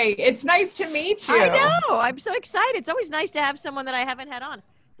 Hi, it's nice to meet you. I know. I'm so excited. It's always nice to have someone that I haven't had on.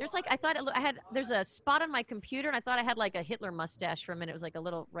 There's like, I thought there's a spot on my computer and I thought I had like a Hitler mustache for a minute. It was like a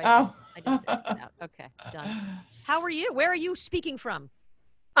little, right? Oh. I just X'd it out. Okay, done. How are you? Where are you speaking from?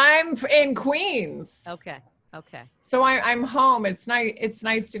 I'm in Queens, Okay. so I'm home. It's nice. It's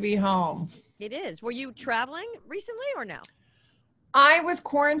nice to be home. It is. Were you traveling recently or no? I was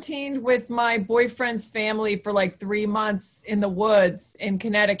quarantined with my boyfriend's family for like 3 months in the woods in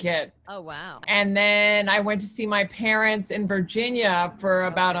Connecticut. Oh, wow. And then I went to see my parents in Virginia for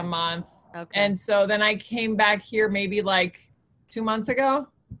about a month. Okay. And so then I came back here maybe like 2 months ago.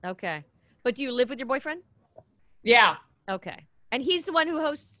 Okay. But do you live with your boyfriend? Yeah. Okay. And he's the one who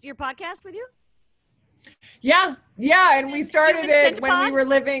hosts your podcast with you? Yeah. Yeah. And we started it when we Centipod? were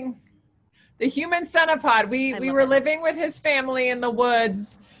living the Human Centipod. We love were it. living with his family in the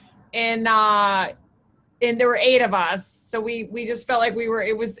woods and there were 8 of us. So we just felt like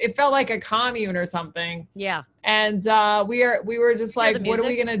it felt like a commune or something. Yeah. And we were just Hear the like, what are we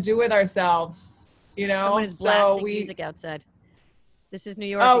music? going to do with ourselves? You know? Someone is blasting music outside. This is New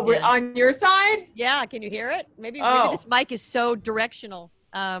York. Oh, again. on your side? Yeah. Can you hear it? Maybe Oh. this mic is so directional.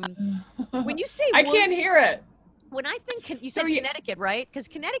 When you say I woods, can't hear it. when I think you So said you- Connecticut, right? Because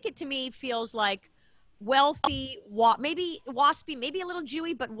Connecticut to me feels like wealthy, maybe waspy, maybe a little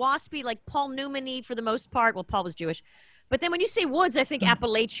Jewy, but waspy, like Paul Newman-y for the most part. Well, Paul was Jewish. But then when you say woods, I think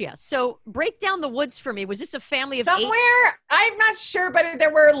Appalachia. So break down the woods for me. Was this a family of 8? Somewhere, I'm not sure, but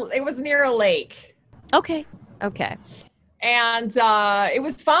it was near a lake. Okay. Okay. And it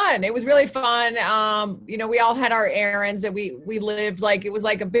was fun. It was really fun. We all had our errands that we lived like, it was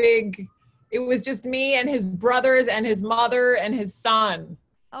like it was just me and his brothers and his mother and his son.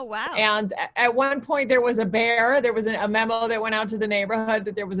 Oh, wow. And at one point there was a bear. There was a memo that went out to the neighborhood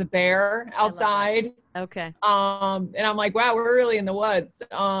that there was a bear outside. Okay. And I'm like, wow, we're really in the woods.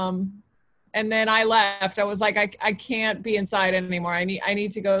 And then I left. I was like, I can't be inside anymore. I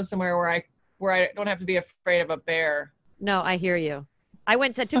need to go somewhere where I don't have to be afraid of a bear. No, I hear you. I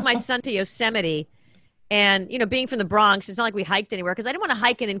took my son to Yosemite, and being from the Bronx, it's not like we hiked anywhere because I didn't want to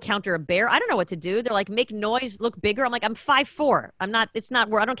hike and encounter a bear. I don't know what to do. They're like, make noise, look bigger. I'm like, I'm 5'4". It's not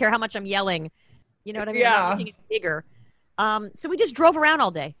where I don't care how much I'm yelling. You know what I mean? I'm Yeah. not making it bigger. So we just drove around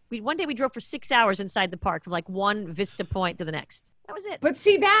all day. One day we drove for 6 hours inside the park from like one vista point to the next. That was it. But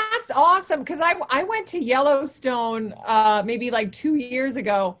see, that's awesome because I went to Yellowstone maybe like 2 years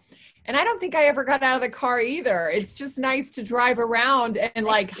ago. And I don't think I ever got out of the car either. It's just nice to drive around and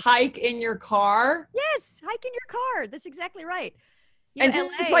like hike in your car. Yes, hike in your car. That's exactly right. And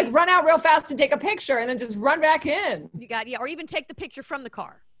just like run out real fast and take a picture and then just run back in. or even take the picture from the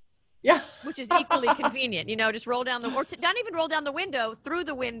car. Yeah. Which is equally convenient, just roll down don't even roll down the window, through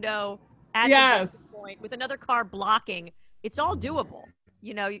the window at Yes. the vista point with another car blocking. It's all doable.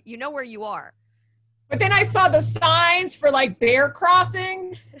 You know where you are. But then I saw the signs for like bear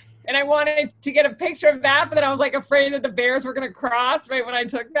crossing and I wanted to get a picture of that, but then I was like afraid that the bears were going to cross right when I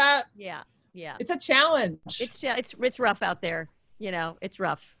took that. Yeah. Yeah. It's a challenge. It's rough out there. It's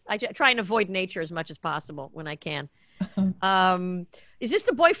rough. I try and avoid nature as much as possible when I can. Is this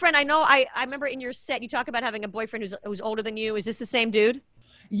the boyfriend? I know I remember in your set, you talk about having a boyfriend who's older than you. Is this the same dude?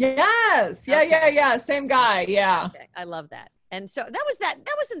 Yes. Yeah. Okay. Yeah. Same guy. Yeah. Okay. I love that. And so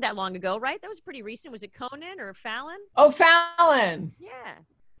that wasn't that long ago, right? That was pretty recent. Was it Conan or Fallon? Oh, Fallon. Yeah.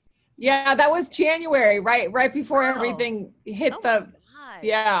 Yeah, that was January, right before everything hit Oh my the, God.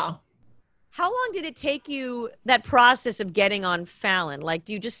 yeah. How long did it take you, that process of getting on Fallon? Like,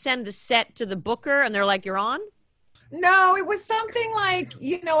 do you just send the set to the booker and they're like, you're on? No, it was something like,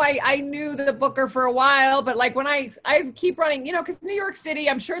 I knew the booker for a while, but like when I keep running, because New York City,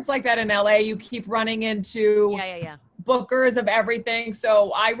 I'm sure it's like that in LA, you keep running into Yeah. bookers of everything.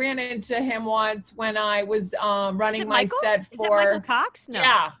 So I ran into him once when I was running my Michael? set Is that for, Michael Cox? No.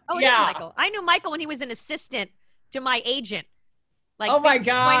 yeah. Oh, it is Michael. I knew Michael when he was an assistant to my agent. Like Oh my 20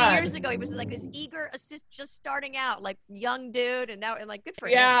 God. years ago, he was like this eager assist, just starting out, like young dude, and now like good for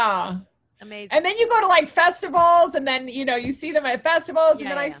him. Yeah. Amazing. And then you go to like festivals and then, you see them at festivals. Yeah,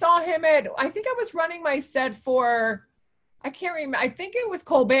 and then I yeah. saw him I think I was running my set for, I can't remember. I think it was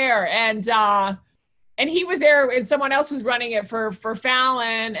Colbert and he was there and someone else was running it for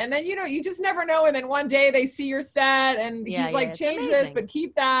Fallon. And then, you just never know. And then one day they see your set and Yeah, he's yeah, like, it's change this, amazing. but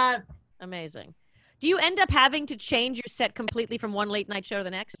keep that. Amazing. Do you end up having to change your set completely from one late night show to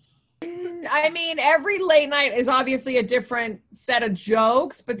the next? I mean, every late night is obviously a different set of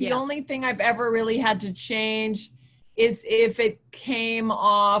jokes, but the Yeah. only thing I've ever really had to change is if it came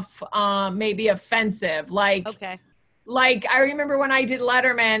off maybe offensive. Okay. Like I remember when I did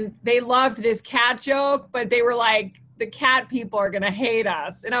Letterman, they loved this cat joke, but they were like, the cat people are going to hate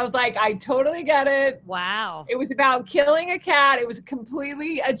us. And I was like, I totally get it. Wow. It was about killing a cat. It was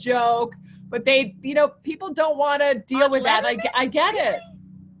completely a joke, but people don't want to deal On with that. Letterman? I get it.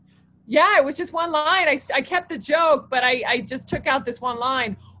 Yeah, it was just one line. I kept the joke, but I just took out this one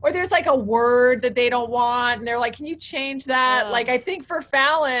line. Or there's like a word that they don't want. And they're like, can you change that? Ugh. Like, I think for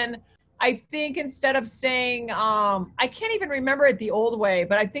Fallon, I think instead of saying, I can't even remember it the old way,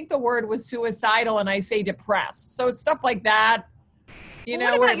 but I think the word was suicidal and I say depressed. So it's stuff like that. You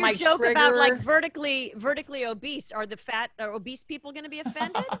Well, know, what where about it your might joke about like trigger. vertically obese? Are the fat or obese people going to be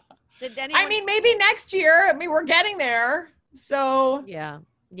offended? Did anyone? I mean, maybe next year. I mean, we're getting there. So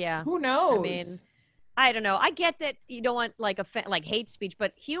yeah. who knows? I mean, I don't know. I get that you don't want like hate speech,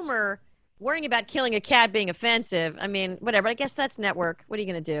 but humor, worrying about killing a cat being offensive. I mean, whatever. I guess that's network. What are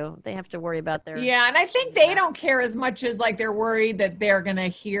you going to do? They have to worry about their yeah, and I think they don't care as much as like they're worried that they're gonna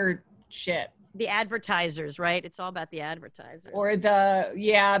hear shit. the advertisers, right? It's all about the advertisers. Or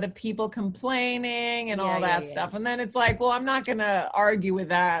the people complaining and Yeah, all yeah, that yeah. stuff. And then it's like, well, I'm not gonna argue with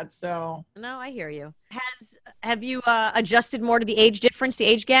that. So No, I hear you. Have you adjusted more to the age difference, the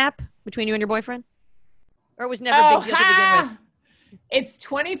age gap between you and your boyfriend? Or it was never a big deal to begin with? It's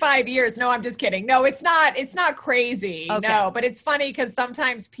 25 years. No, I'm just kidding. No, it's not crazy. Okay. No, but it's funny because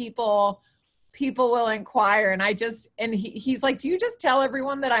sometimes people will inquire and he's like, do you just tell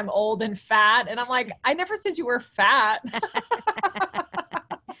everyone that I'm old and fat? And I'm like, I never said you were fat.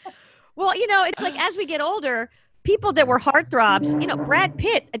 Well, it's like as we get older, people that were heartthrobs, Brad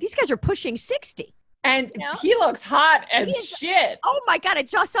Pitt, these guys are pushing 60. And You know? he looks hot as He is- shit. Oh my God, I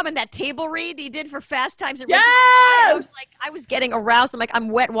saw some in that table read he did for Fast Times at Yes! Ridgemont High. I was getting aroused. I'm like, I'm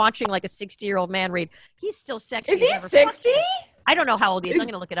wet watching like a 60-year-old man read. He's still sexy. Is he as ever. 60? I don't know how old he is. I'm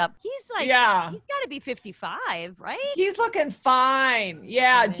going to look it up. He's like, Yeah. he's got to be 55, right? He's looking fine.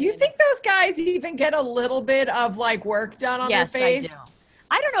 Yeah. Do you mean- think those guys even get a little bit of like work done on Yes, their I face? do.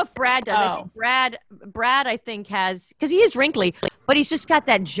 I don't know if Brad does. I Oh. think Brad, I think has, because he is wrinkly, but he's just got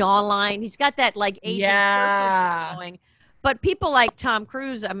that jawline. He's got that like aging Yeah. surfer going. But people like Tom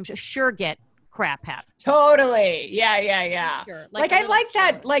Cruise, I'm sure get crap happen. Totally. Yeah. Sure. Like a I little like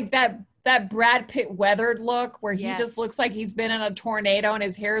that, short. like that Brad Pitt weathered look where he Yes. just looks like he's been in a tornado and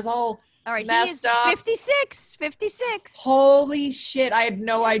his hair's all All right, he messed is up. 56. Holy shit. I had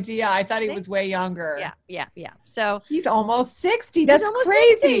no idea. I thought he was way younger. Yeah. So He's almost 60. That's he's almost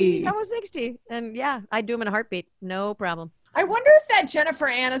crazy. 60. He's almost 60. And yeah, I'd do him in a heartbeat. No problem. I wonder if that Jennifer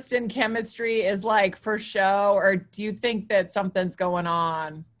Aniston chemistry is like for show, or do you think that something's going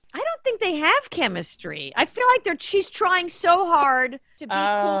on? I don't think they have chemistry. I feel like she's trying so hard to be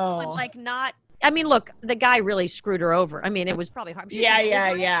cool and Oh. like not. I mean, look, the guy really screwed her over. I mean, it was probably hard. I'm sure she's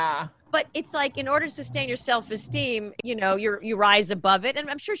over it, Yeah. But it's like in order to sustain your self-esteem, you rise above it, and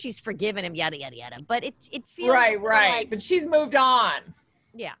I'm sure she's forgiven him, yada yada yada. But it feels Right. like, But she's moved on.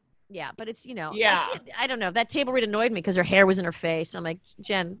 yeah. But it's Yeah. I don't know. That table read annoyed me because her hair was in her face. I'm like,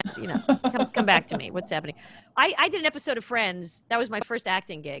 Jen, come back to me. What's happening? I did an episode of Friends. That was my first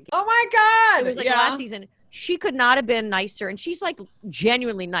acting gig. Oh my God. It was like last season. She could not have been nicer, and she's like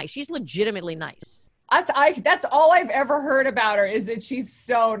genuinely nice. She's legitimately nice. That's all I've ever heard about her is that she's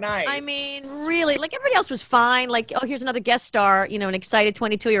so nice. I mean, really, like everybody else was fine. Like, oh, here's another guest star, an excited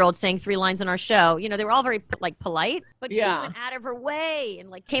 22-year-old saying 3 lines on our show. They were all very like polite, but Yeah. she went out of her way and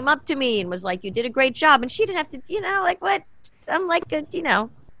like came up to me and was like, "You did a great job," and she didn't have to, like what? I'm like, an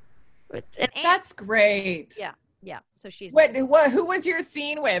aunt. That's great. Yeah. So she's What? nice. Who was your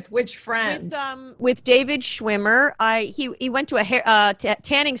scene with? Which friend? With David Schwimmer. He went to a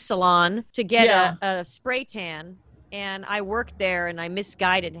tanning salon to get a spray tan, and I worked there and I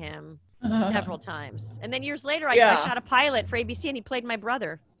misguided him several times. And then years later, I shot a pilot for ABC, and he played my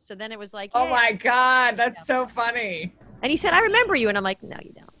brother. So then it was like, Oh yeah. my God, that's so funny. And he said, "I remember you," and I'm like, "No,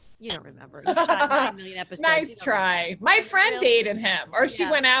 you don't. You don't remember. You shot 9 million episodes. You Nice don't try. remember." My friend Really? dated him, or she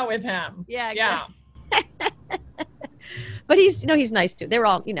Yeah. went out with him. Yeah, Yeah. But he's nice too. They're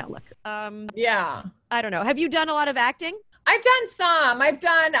all look. Yeah. I don't know. Have you done a lot of acting? I've done some. I've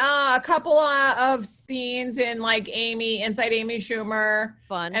done a couple of scenes in like Inside Amy Schumer.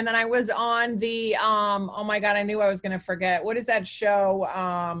 Fun. And then I was on the, oh my God, I knew I was going to forget. What is that show?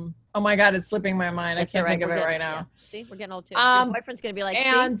 Oh my God, it's slipping my mind. That's I can't all right. think of We're it getting- right now. yeah. See, we're getting old too. Um, Your boyfriend's gonna be like,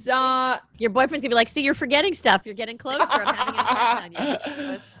 And "See, your boyfriend's gonna be like, see, you're forgetting stuff. You're getting closer. I'm having a hard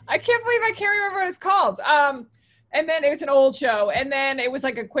time." I can't believe I can't remember what it's called. And then it was an old show, and then it was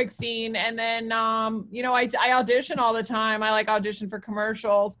like a quick scene, and then I audition all the time. I like audition for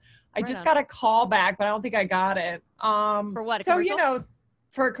commercials. I Right just on. got a call back, but I don't think I got it. For what, a So commercial?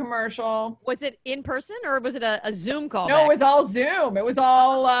 for a commercial. Was it in person or was it a Zoom call? No, it was all Zoom. It was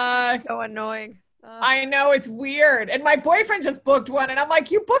all. so annoying. I know, it's weird. And my boyfriend just booked one, and I'm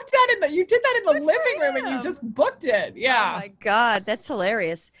like, you did that in the living room, and you him. just booked it. Yeah. Oh my God, that's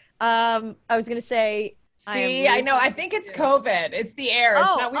hilarious. I was gonna say. See, I know. I think it's COVID. It's the air.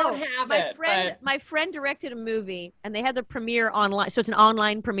 We don't have it. My friend directed a movie, and they had the premiere online. So it's an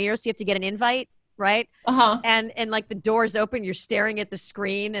online premiere, so you have to get an invite, right? Uh-huh. And like the doors open, you're staring at the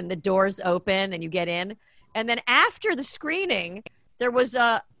screen and the doors open and you get in. And then after the screening, there was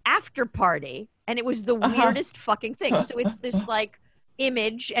a after party and it was the weirdest fucking thing. So it's this like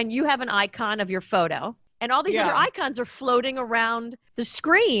image and you have an icon of your photo and all these other icons are floating around the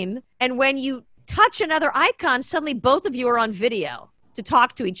screen. And when you touch another icon, suddenly both of you are on video to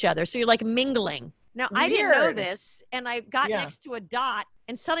talk to each other. So you're like mingling. Now, I didn't know this, and I got next to a dot,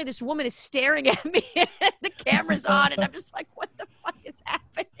 and suddenly this woman is staring at me, and the camera's on, and I'm just like, what the fuck is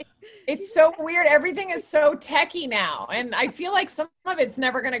happening? It's so weird. Everything is so techie now, and I feel like some of it's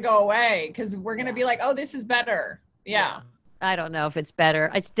never going to go away because we're going to be like, oh, this is better. Yeah. I don't know if it's better.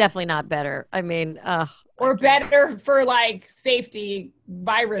 It's definitely not better. I mean, or better for like safety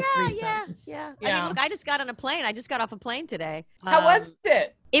virus reasons. Yeah. I mean, look, I just got on a plane. I just got off a plane today. How was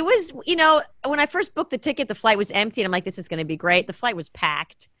it? It was, you know, when I first booked the ticket, the flight was empty. And I'm like, this is going to be great. The flight was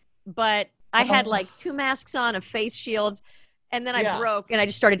packed. But I had like 2 masks on, a face shield. And then I broke and I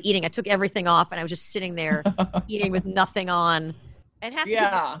just started eating. I took everything off and I was just sitting there eating with nothing on. And half the people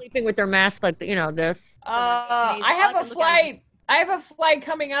were sleeping with their mask, like, you know, this. I have a flight. I have a flight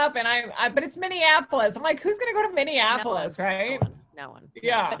coming up, and but it's Minneapolis. I'm like, who's gonna go to Minneapolis, right? No one.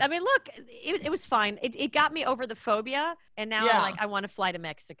 Yeah. But I mean, look, it was fine. It got me over the phobia, and now I'm like, I want to fly to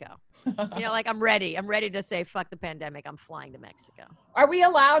Mexico. You know, like I'm ready. I'm ready to say, fuck the pandemic. I'm flying to Mexico. Are we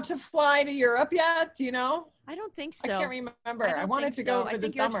allowed to fly to Europe yet? Do you know? I don't think so. I can't remember. I wanted to go for the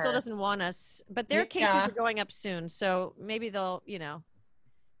summer. Europe still doesn't want us, but their cases are going up soon, so maybe they'll, you know.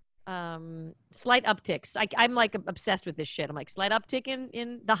 Slight upticks. I'm like obsessed with this shit. I'm like slight uptick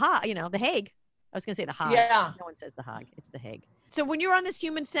in the the Hague. I was gonna say the Hague. Yeah. No one says the Hague. It's the Hague. So when you're on this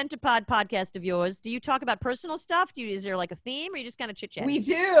Human Centipede podcast of yours, do you talk about personal stuff? Is there like a theme, or you just kind of chit chat? We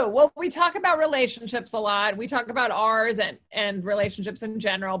do. Well, we talk about relationships a lot. We talk about ours and relationships in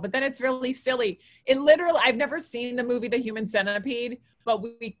general. But then it's really silly. It literally, I've never seen the movie The Human Centipede, but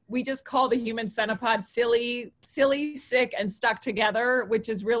we just call the Human Centipede silly, sick, and stuck together, which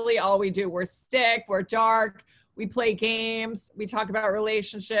is really all we do. We're sick. We're dark. We play games. We talk about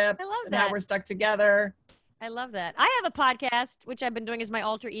relationships and how we're stuck together. I love that. I have a podcast, which I've been doing as my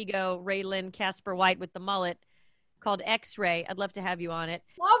alter ego, Raylan Casper White with the mullet, called X-Ray. I'd love to have you on it.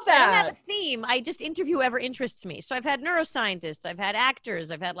 Love that. I don't have a theme. I just interview whoever interests me. So I've had neuroscientists, I've had actors,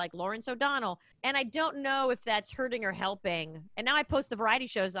 I've had like Lawrence O'Donnell, and I don't know if that's hurting or helping. And now I post the variety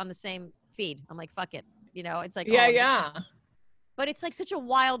shows on the same feed. I'm like, fuck it. You know, it's like, but it's like such a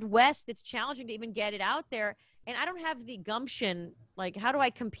wild west. It's challenging to even get it out there. And I don't have the gumption. Like, how do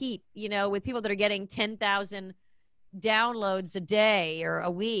I compete, you know, with people that are getting 10,000 downloads a day or a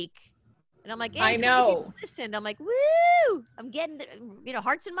week? And I'm like, I know. Listen, I'm like, woo! I'm getting, you know,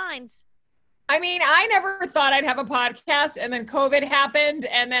 hearts and minds. I mean, I never thought I'd have a podcast, and then COVID happened,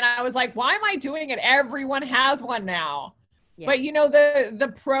 and then I was like, why am I doing it? Everyone has one now. Yeah. But you know,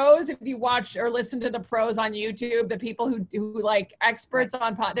 the pros, if you watch or listen to the pros on YouTube, the people who like experts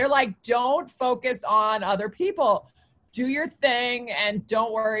on they're like, don't focus on other people. Do your thing and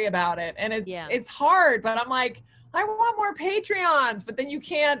don't worry about it. And it's hard, but I'm like, I want more Patreons, but then you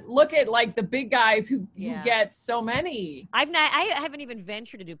can't look at like the big guys who get so many. I haven't even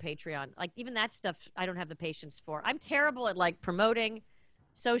ventured to do Patreon. Like even that stuff, I don't have the patience for. I'm terrible at like promoting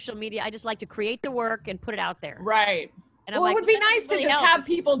social media. I just like to create the work and put it out there. Right. And well, it would be nice to just have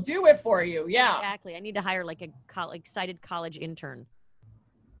people do it for you. Yeah, exactly. I need to hire like a excited college intern.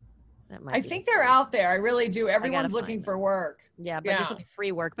 I think they're out there. I really do. Everyone's looking for work. Yeah, but this will be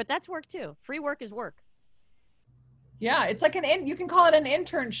free work. But that's work too. Free work is work. Yeah, it's like you can call it an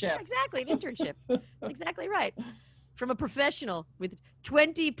internship. Yeah, exactly, an internship. Exactly right. From a professional with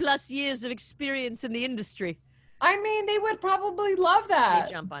 20 plus years of experience in the industry. I mean, they would probably love that.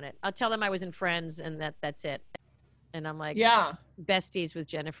 They jump on it. I'll tell them I was in Friends and that's it. And I'm like, besties with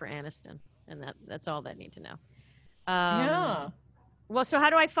Jennifer Aniston. And that's all they need to know. Well, so how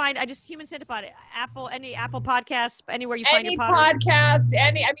do I find, Human Centipede, any Apple podcasts, anywhere you find your podcast?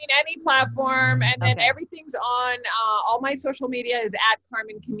 Any platform. And then everything's on, all my social media is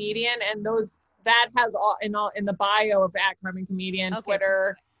 @CarmenComedian. And that has all in the bio of @CarmenComedian,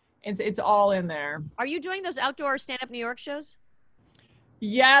 Twitter. It's all in there. Are you doing those outdoor stand-up New York shows?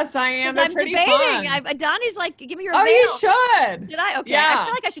 Yes, I am. They're pretty debating. Fun. Donnie's like, give me your Oh, you should. Did I? Okay. Yeah. I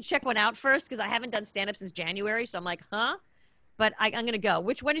feel like I should check one out first because I haven't done stand-up since January. So I'm like, huh? But I'm going to go.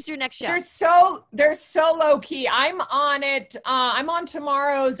 When is your next show? They're so low key. I'm on it. I'm on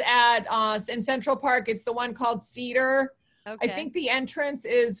tomorrow's in Central Park. It's the one called Cedar. Okay. I think the entrance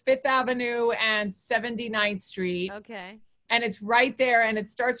is 5th Avenue and 79th Street. Okay. And it's right there. And it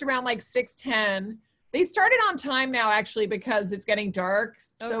starts around like 6:10. They started on time now, actually, because it's getting dark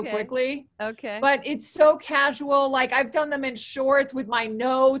so Okay. quickly. Okay. But it's so casual. Like, I've done them in shorts with my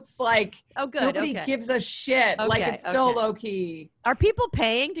notes. Like, Oh, good. nobody Okay. gives a shit. Like, Okay, it's so okay. low key. Are people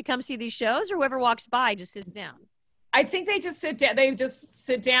paying to come see these shows, or whoever walks by just sits down? I think they just sit down. They just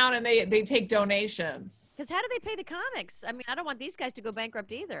sit down and they take donations. Because how do they pay the comics? I mean, I don't want these guys to go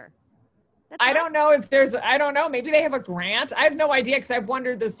bankrupt either. That's I nice. don't know if there's, I don't know. Maybe they have a grant. I have no idea because I've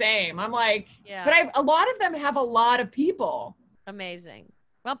wondered the same. I'm like, Yeah. but a lot of them have a lot of people. Amazing.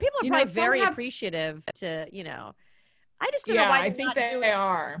 Well, people are You know, probably some very have- appreciative to, I just don't know Yeah, why I they're think not they doing,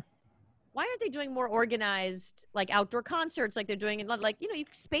 are. why aren't they doing more organized, like outdoor concerts like they're doing in London? Like, you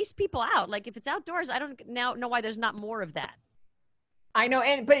space people out. Like if it's outdoors, I don't now know why there's not more of that. I know.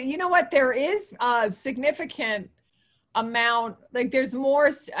 But you know what? There is a significant amount, like there's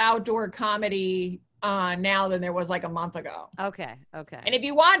more outdoor comedy now than there was like a month ago. Okay. Okay. And if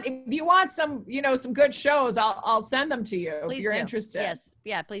you want some, some good shows, I'll send them to you Please if you're do. interested. Yes.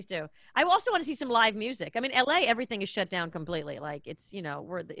 Yeah, please do. I also want to see some live music. I mean, LA, everything is shut down completely. Like it's,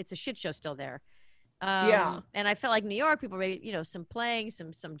 it's a shit show still there. Yeah. And I felt like New York people, some playing,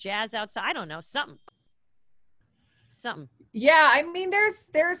 some jazz outside. I don't know, something. Yeah, I mean,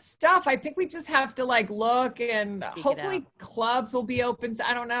 there's stuff. I think we just have to like look, and Seek it hopefully out. clubs will be open.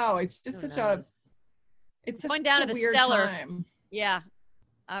 I don't know. It's just Who such knows? it's Going such down a to the weird cellar. time. Yeah.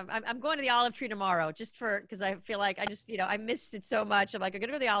 I'm going to the Olive Tree tomorrow because I feel like I just, I missed it so much. I'm like, I'm going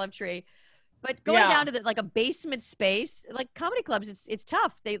to go to the Olive Tree. But going Yeah. down to like a basement space, like comedy clubs, it's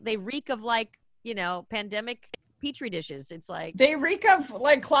tough. They reek of like, pandemic petri dishes. It's like, They reek of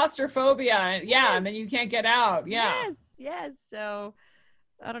like claustrophobia. Yeah, Yes. and then you can't get out. Yeah. yes. So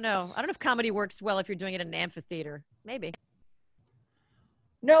I don't know. I don't know if comedy works well if you're doing it in an amphitheater. Maybe.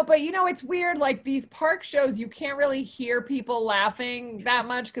 No, but it's weird. Like these park shows, you can't really hear people laughing that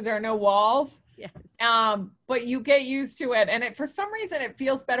much because there are no walls. Yes. But you get used to it, and for some reason it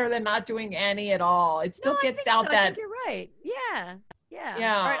feels better than not doing any at all. It still No, I gets think out so. I that. think you're right. Yeah.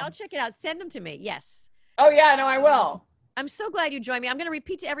 Yeah. All right, I'll check it out. Send them to me. Yes. Oh yeah, no, I will. I'm so glad you joined me. I'm going to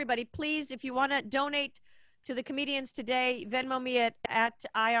repeat to everybody, please, if you want to donate to the comedians today, Venmo me at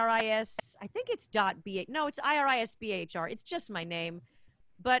IRIS. I think it's .BH. No, it's IRISBHR. It's just my name.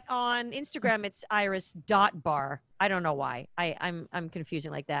 But on Instagram, it's iris.bar. I don't know why. I'm confusing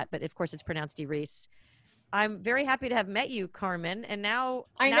like that. But of course, it's pronounced Reese. I'm very happy to have met you, Carmen. And now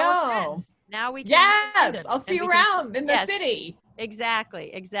I we're know. friends. Now we can. Yes, I'll see and you we can- around in the Yes. city.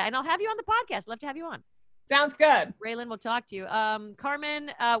 Exactly. And I'll have you on the podcast. Love to have you on. Sounds good. Raylan will talk to you.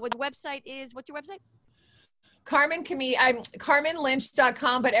 Carmen, what the website is? What's your website? I'm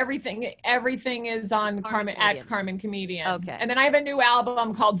CarmenLynch.com, but everything is on Carmen Carmen Comedian. at Carmen Comedian. Okay. And then I have a new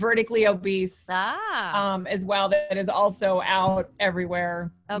album called Vertically Obese as well that is also out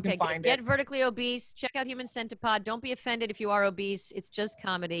everywhere. You Okay, can find get it. Vertically Obese. Check out Human Centipede. Don't be offended if you are obese. It's just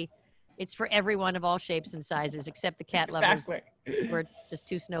comedy. It's for everyone of all shapes and sizes, except the cat lovers. Exactly. We're just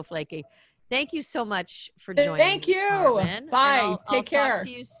too snowflakey. Thank you so much for joining. Thank me, you. Carmen, and Bye. I'll Take care. Talk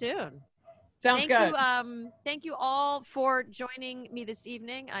to you soon. Sounds good. Thank you all for joining me this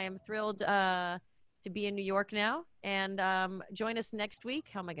evening. I am thrilled to be in New York now. And join us next week.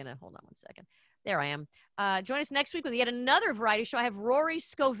 How am I going to hold on one second? There I am. Join us next week with yet another variety show. I have Rory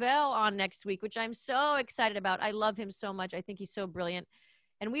Scovel on next week, which I'm so excited about. I love him so much. I think he's so brilliant.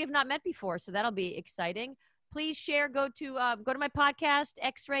 And we have not met before, so that'll be exciting. Please share. Go to my podcast,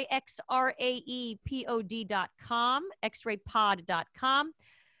 X-Ray, XRAEPOD.com, xraypod.com.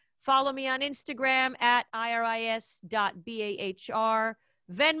 Follow me on Instagram at iris.bahr.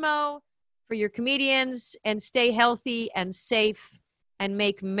 Venmo for your comedians, and stay healthy and safe and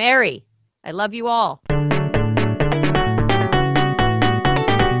make merry. I love you all.